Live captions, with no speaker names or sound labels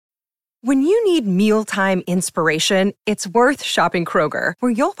When you need mealtime inspiration, it's worth shopping Kroger,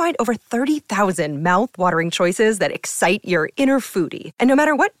 where you'll find over 30,000 mouth-watering choices that excite your inner foodie. And no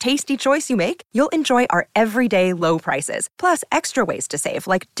matter what tasty choice you make, you'll enjoy our everyday low prices, plus extra ways to save,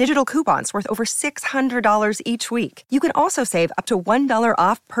 like digital coupons worth over $600 each week. You can also save up to $1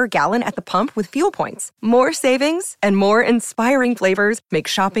 off per gallon at the pump with fuel points. More savings and more inspiring flavors make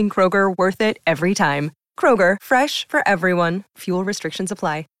shopping Kroger worth it every time. Kroger, fresh for everyone. Fuel restrictions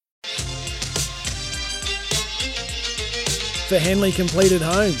apply. For Henley Completed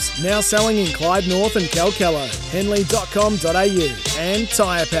Homes, now selling in Clyde North and Calcallo, henley.com.au, and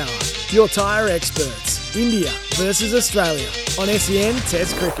Tyre Power, your tyre experts. India versus Australia on SEN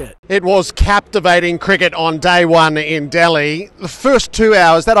Test Cricket. It was captivating cricket on day one in Delhi. The first 2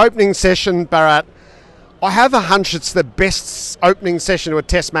 hours, that opening session, Bharat, I have a hunch it's the best opening session to a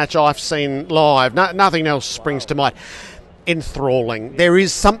test match I've seen live. Nothing else springs to mind. Enthralling. There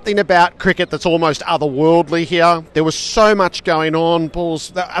is something about cricket that's almost otherworldly here. There was so much going on.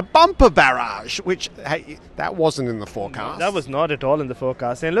 Bulls, a bumper barrage, which, hey, that wasn't in the forecast. That was not at all in the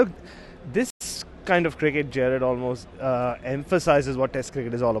forecast. And look, this kind of cricket, Jared, almost emphasizes what Test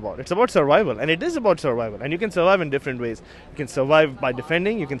cricket is all about. It's about survival, and it is about survival. And you can survive in different ways. You can survive by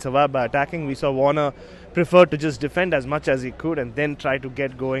defending, you can survive by attacking. We saw Warner prefer to just defend as much as he could and then try to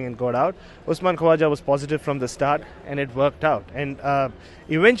get going and got out. Usman Khawaja was positive from the start, and it worked out. And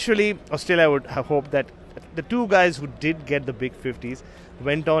eventually, Australia would have hoped that the two guys who did get the big 50s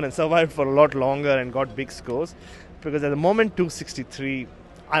went on and survived for a lot longer and got big scores. Because at the moment, 263,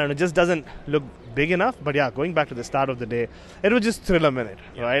 I don't know, just doesn't look big enough. But yeah, going back to the start of the day, it was just thrill a minute,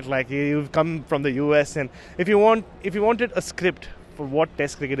 right? Like, you've come from the US, and if you wanted a script for what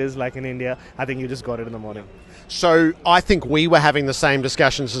Test cricket is like in India, I think you just got it in the morning. So I think we were having the same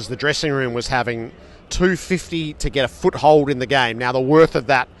discussions as the dressing room was having. 250 to get a foothold in the game. Now, the worth of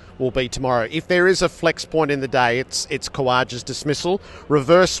that will be tomorrow. If there is a flex point in the day, it's Khawaja's dismissal.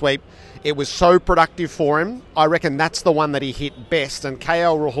 Reverse sweep. It was so productive for him. I reckon that's the one that he hit best, and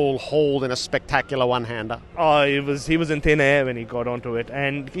KL Rahul hauled in a spectacular one-hander. Oh, he was in thin air when he got onto it,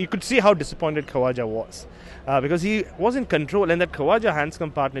 and you could see how disappointed Khawaja was. Because he was in control, and that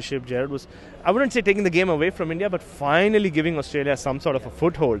Khawaja-Hanscom partnership, Jared, was, I wouldn't say taking the game away from India, but finally giving Australia some sort of a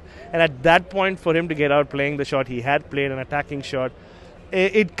foothold. And at that point, for him to get out playing the shot, he had played an attacking shot.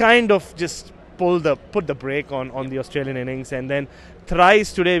 It kind of just put the brake on the Australian innings. And then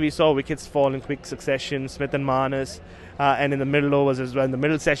thrice today we saw wickets fall in quick succession. Smith and Marnus, and in the middle overs as well, in the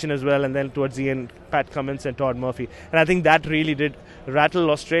middle session as well, and then towards the end, Pat Cummins and Todd Murphy. And I think that really did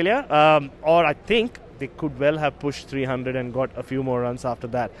rattle Australia, or I think they could well have pushed 300 and got a few more runs after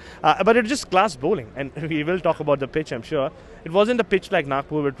that. But it was just class bowling, and we will talk about the pitch, I'm sure. It wasn't a pitch like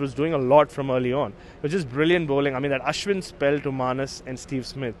Nagpur, it was doing a lot from early on. It was just brilliant bowling. I mean, that Ashwin spell to Marnus and Steve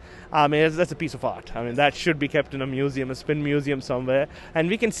Smith, I mean, that's a piece of art. I mean, that should be kept in a museum, a spin museum somewhere, and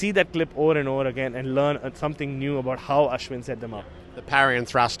we can see that clip over and over again and learn something new about how Ashwin set them up. The parry and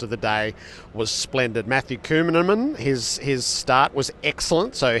thrust of the day was splendid. Matthew Kuhnemann, his start was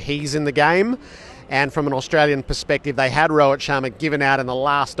excellent, so he's in the game. And from an Australian perspective, they had Rohit Sharma given out in the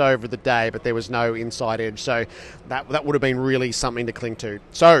last over of the day, but there was no inside edge. So that would have been really something to cling to.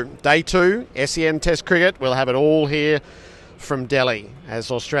 So, day 2, SEN Test Cricket. We'll have it all here from Delhi,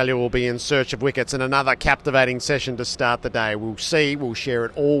 as Australia will be in search of wickets, and another captivating session to start the day. We'll share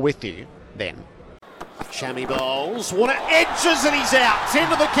it all with you then. Shami bowls, Warner edges and he's out,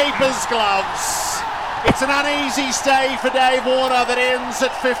 into the keeper's gloves. It's an uneasy stay for Dave Warner that ends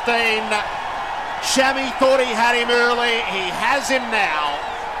at 15. Shami thought he had him early, he has him now.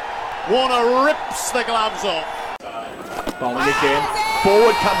 Warner rips the gloves off. Bowling again.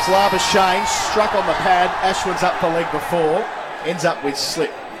 Forward comes Labuschagne, struck on the pad. Ashwin's up for leg before. Ends up with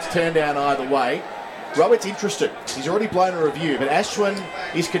slip. It's turned down either way. Rohit's interested. He's already blown a review, but Ashwin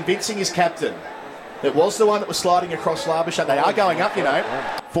is convincing his captain. It was the one that was sliding across Labuschagne. They are going up,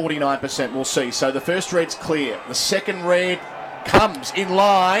 49%, we'll see. So the first red's clear. The second red comes in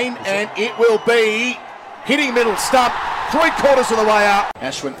line, and it will be hitting middle stump, 3/4 of the way up.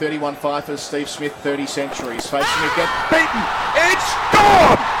 Ashwin 31 fifers, Steve Smith 30 centuries, facing again, beaten, it's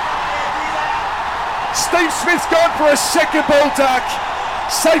gone! Steve Smith's gone for a second ball duck,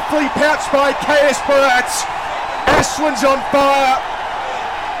 safely pounced by KS Bharat. Ashwin's on fire,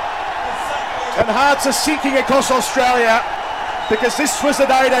 and hearts are sinking across Australia, because this was the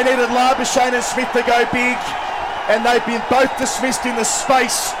day they needed Labuschagne and Smith to go big. And they've been both dismissed in the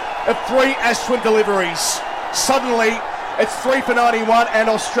space of 3 Ashwin deliveries. Suddenly, it's 3 for 91 and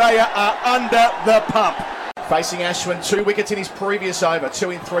Australia are under the pump. Facing Ashwin, 2 wickets in his previous over,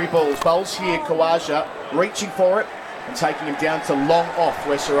 2 in 3 balls. Bowls here, Khawaja reaching for it. and taking him down to long off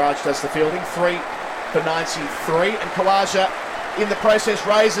where Siraj does the fielding. 3 for 93, and Khawaja in the process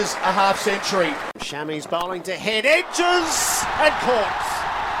raises a half century. Shami's bowling to head edges and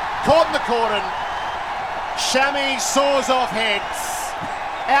caught in the cordon. Shami soars off heads,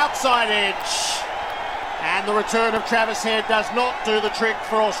 outside edge, and the return of Travis Head does not do the trick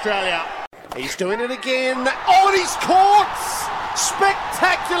for Australia. He's doing it again. Oh, and he's caught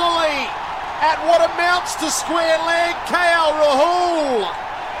spectacularly at what amounts to square leg. KL Rahul.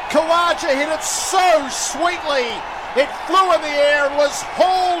 Khawaja hit it so sweetly. It flew in the air and was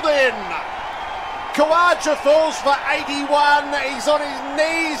hauled in. Khawaja falls for 81. He's on his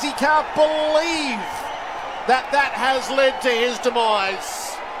knees. He can't believe that has led to his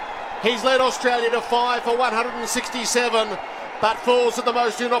demise. He's led Australia to 5 for 167, but falls at the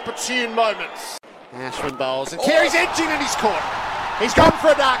most inopportune moments. Ashwin bowls, and Carey's edging and he's caught. He's gone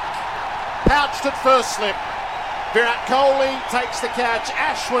for a duck. Pouched at first slip. Virat Kohli takes the catch.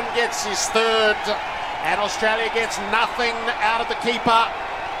 Ashwin gets his third. And Australia gets nothing out of the keeper.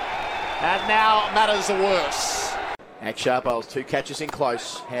 And now matters are worse. Akshar bowls 2 catches in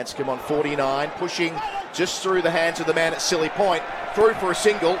close. Hanscom on 49, pushing just through the hands of the man at Silly Point. Through for a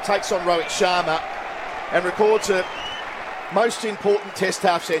single, takes on Rohit Sharma and records a most important test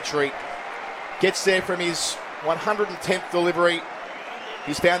half century. Gets there from his 110th delivery.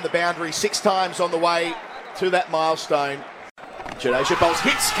 He's found the boundary 6 times on the way to that milestone. Jadeja bowls,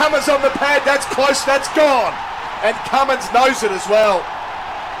 hits Cummins on the pad. That's close, that's gone. And Cummins knows it as well.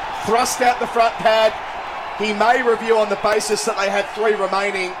 Thrust out the front pad. He may review on the basis that they had 3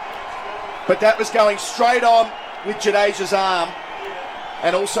 remaining, but that was going straight on with Jadeja's arm.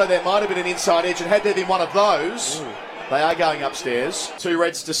 And also there might have been an inside edge, and had there been one of those, they are going upstairs. 2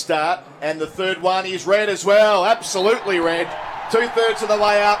 reds to start, and the third one is red as well, absolutely red. 2/3 of the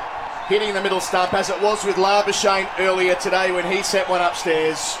way up, hitting the middle stump, as it was with Labuschagne earlier today when he sent one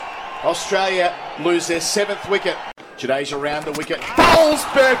upstairs. Australia lose their 7th wicket. Jadeja round the wicket, bowls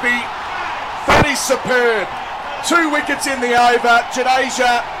Burpee. That is superb. 2 wickets in the over.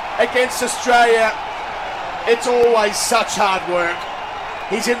 Jadeja against Australia. It's always such hard work.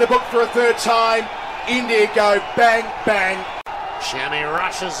 He's in the book for a 3rd time. India go bang, bang. Shami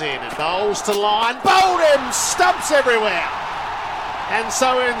rushes in and bowls to line. Bowled him! Stumps everywhere. And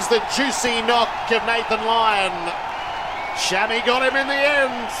so ends the juicy knock of Nathan Lyon. Shami got him in the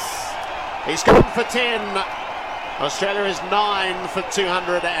end. He's gone for 10. Australia is 9 for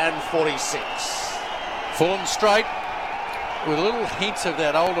 246. Full and straight with little hints of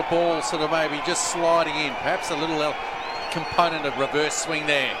that older ball sort of maybe just sliding in. Perhaps a little component of reverse swing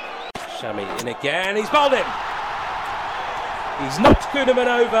there. Shami in again. He's bowled him. He's knocked Kuhnemann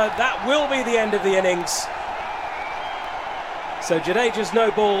over. That will be the end of the innings. So Jadeja's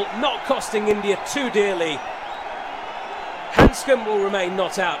no ball not costing India too dearly. Hanscom will remain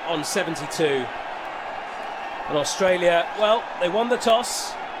not out on 72. And Australia, well, they won the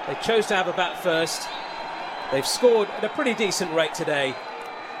toss. They chose to have a bat first. They've scored at a pretty decent rate today,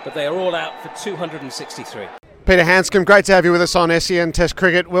 but they are all out for 263. Peter Hanscom, great to have you with us on SEN Test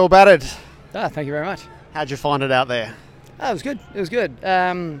Cricket. Well batted. Thank you very much. How'd you find it out there? It was good. It was good.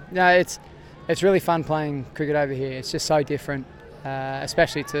 It's really fun playing cricket over here. It's just so different,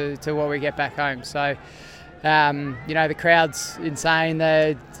 especially to what we get back home. So, the crowd's insane.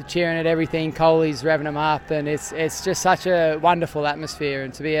 They're cheering at everything. Kohli's revving them up, and it's just such a wonderful atmosphere.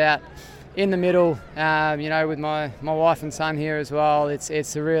 And to be out in the middle, with my wife and son here as well, it's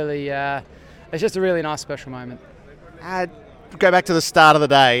just a really nice special moment. Go back to the start of the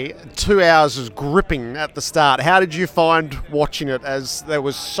day. 2 hours was gripping at the start. How did you find watching it, as there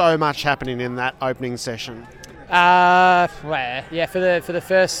was so much happening in that opening session? For the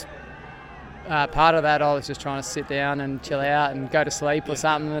first part of that, I was just trying to sit down and chill out and go to sleep or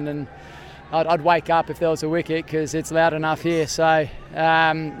something, and then I'd wake up if there was a wicket because it's loud enough here. So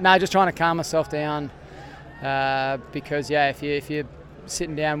just trying to calm myself down because if you're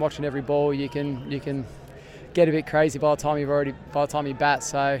sitting down watching every ball, you can get a bit crazy by the time you bat.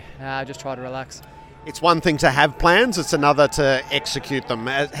 So just try to relax. It's one thing to have plans; it's another to execute them.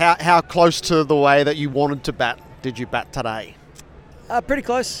 How close to the way that you wanted to bat did you bat today? Pretty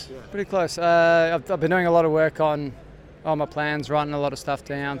close. I've been doing a lot of work on my plans, writing a lot of stuff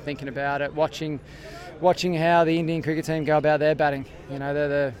down, thinking about it, watching how the Indian cricket team go about their batting.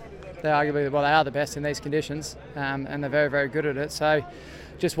 They're arguably, they are the best in these conditions, and they're very, very good at it. So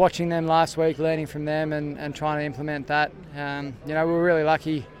just watching them last week, learning from them and trying to implement that. We were really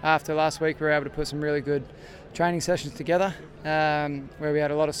lucky after last week. We were able to put some really good training sessions together where we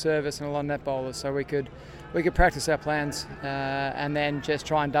had a lot of service and a lot of net bowlers, so we could practice our plans and then just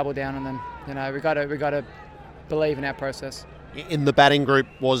try and double down on them. We got to believe in our process. In the batting group,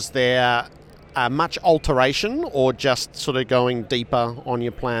 was there much alteration or just sort of going deeper on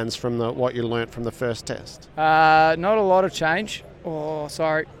your plans from what you learnt from the first test? Not a lot of change. Oh,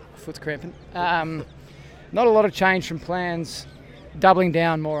 sorry, foot's cramping. Not a lot of change from plans, doubling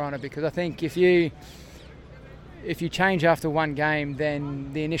down more on it, because I think if you change after one game,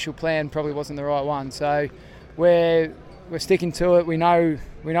 then the initial plan probably wasn't the right one. So we're sticking to it. We know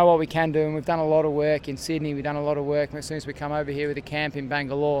what we can do, and we've done a lot of work in Sydney. We've done a lot of work as soon as we come over here with the camp in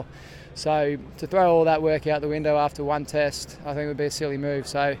Bangalore. So to throw all that work out the window after one test, I think would be a silly move.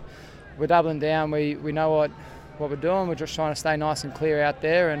 So we're doubling down. We know what we're doing. We're just trying to stay nice and clear out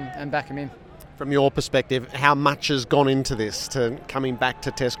there and back them in. From your perspective, how much has gone into this, to coming back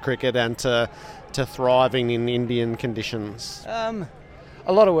to Test cricket and to thriving in Indian conditions? A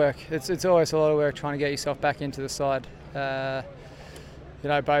lot of work. It's always a lot of work trying to get yourself back into the side.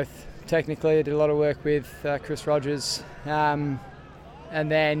 Both technically, I did a lot of work with Chris Rogers, and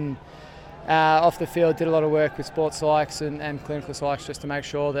then off the field did a lot of work with sports psychs and clinical psychs, just to make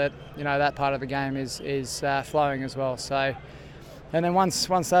sure that that part of the game is flowing as well. So, and then once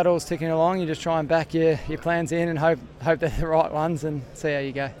that all's ticking along, you just try and back your plans in and hope they're the right ones and see how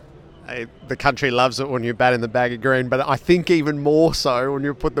you go. The country loves it when you bat in the bag of green, but I think even more so when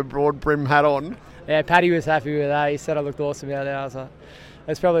you put the broad brim hat on. Yeah, Paddy was happy with that. He said I looked awesome out there. I was like,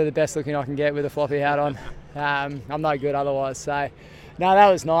 that's probably the best looking I can get with a floppy hat on. I'm no good otherwise. So, no, that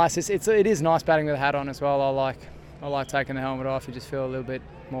was nice. It is nice batting with a hat on as well. I like taking the helmet off. You just feel a little bit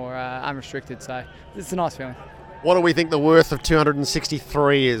more unrestricted. So it's a nice feeling. What do we think the worth of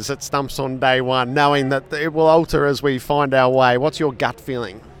 263 is at stumps on day one, knowing that it will alter as we find our way? What's your gut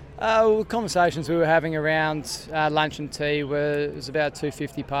feeling? Conversations we were having around lunch and tea was about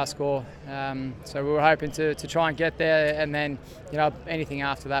 250 par score. So we were hoping to try and get there, and then anything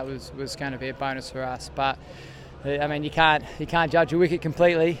after that was going to be a bonus for us. But I mean, you can't judge a wicket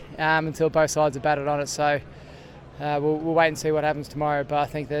completely until both sides have batted on it. So we'll wait and see what happens tomorrow. But I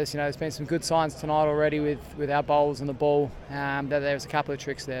think there's been some good signs tonight already with our bowls and the ball. That there's a couple of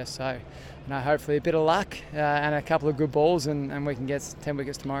tricks there. So hopefully a bit of luck and a couple of good balls, and we can get 10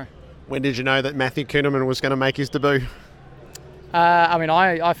 wickets tomorrow. When did you know that Matthew Kuhnemann was going to make his debut?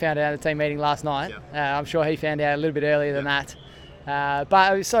 I found out at the team meeting last night. Yeah. I'm sure he found out a little bit earlier than that.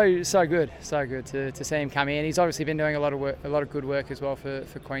 But it was so good to see him come in. He's obviously been doing a lot of good work as well for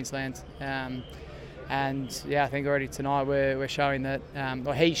Queensland. And yeah, I think already tonight we're showing that,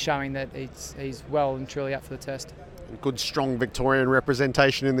 or he's showing that he's well and truly up for the test. Good, strong Victorian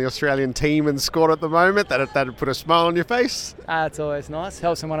representation in the Australian team and squad at the moment. That'd put a smile on your face. It's always nice.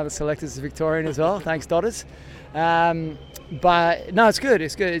 Helps when one of the selectors is Victorian as well. Thanks, Dodders. But no, it's good.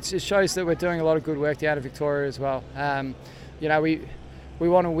 It's good. It shows that we're doing a lot of good work down in Victoria as well. We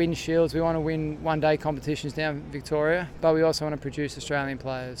want to win Shields. We want to win one-day competitions down in Victoria, but we also want to produce Australian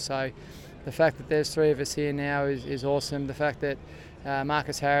players. So the fact that there's three of us here now is awesome. The fact that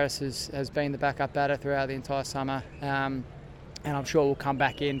Marcus Harris has been the backup batter throughout the entire summer, and I'm sure we'll come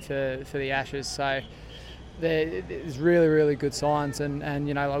back in for the Ashes. So there's really, really good signs, and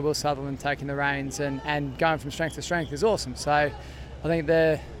like Will Sutherland taking the reins and going from strength to strength is awesome. So I think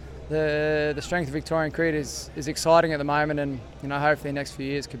the strength of Victorian cricket is exciting at the moment, and hopefully the next few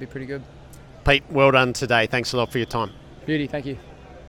years could be pretty good. Pete, well done today. Thanks a lot for your time. Beauty, thank you.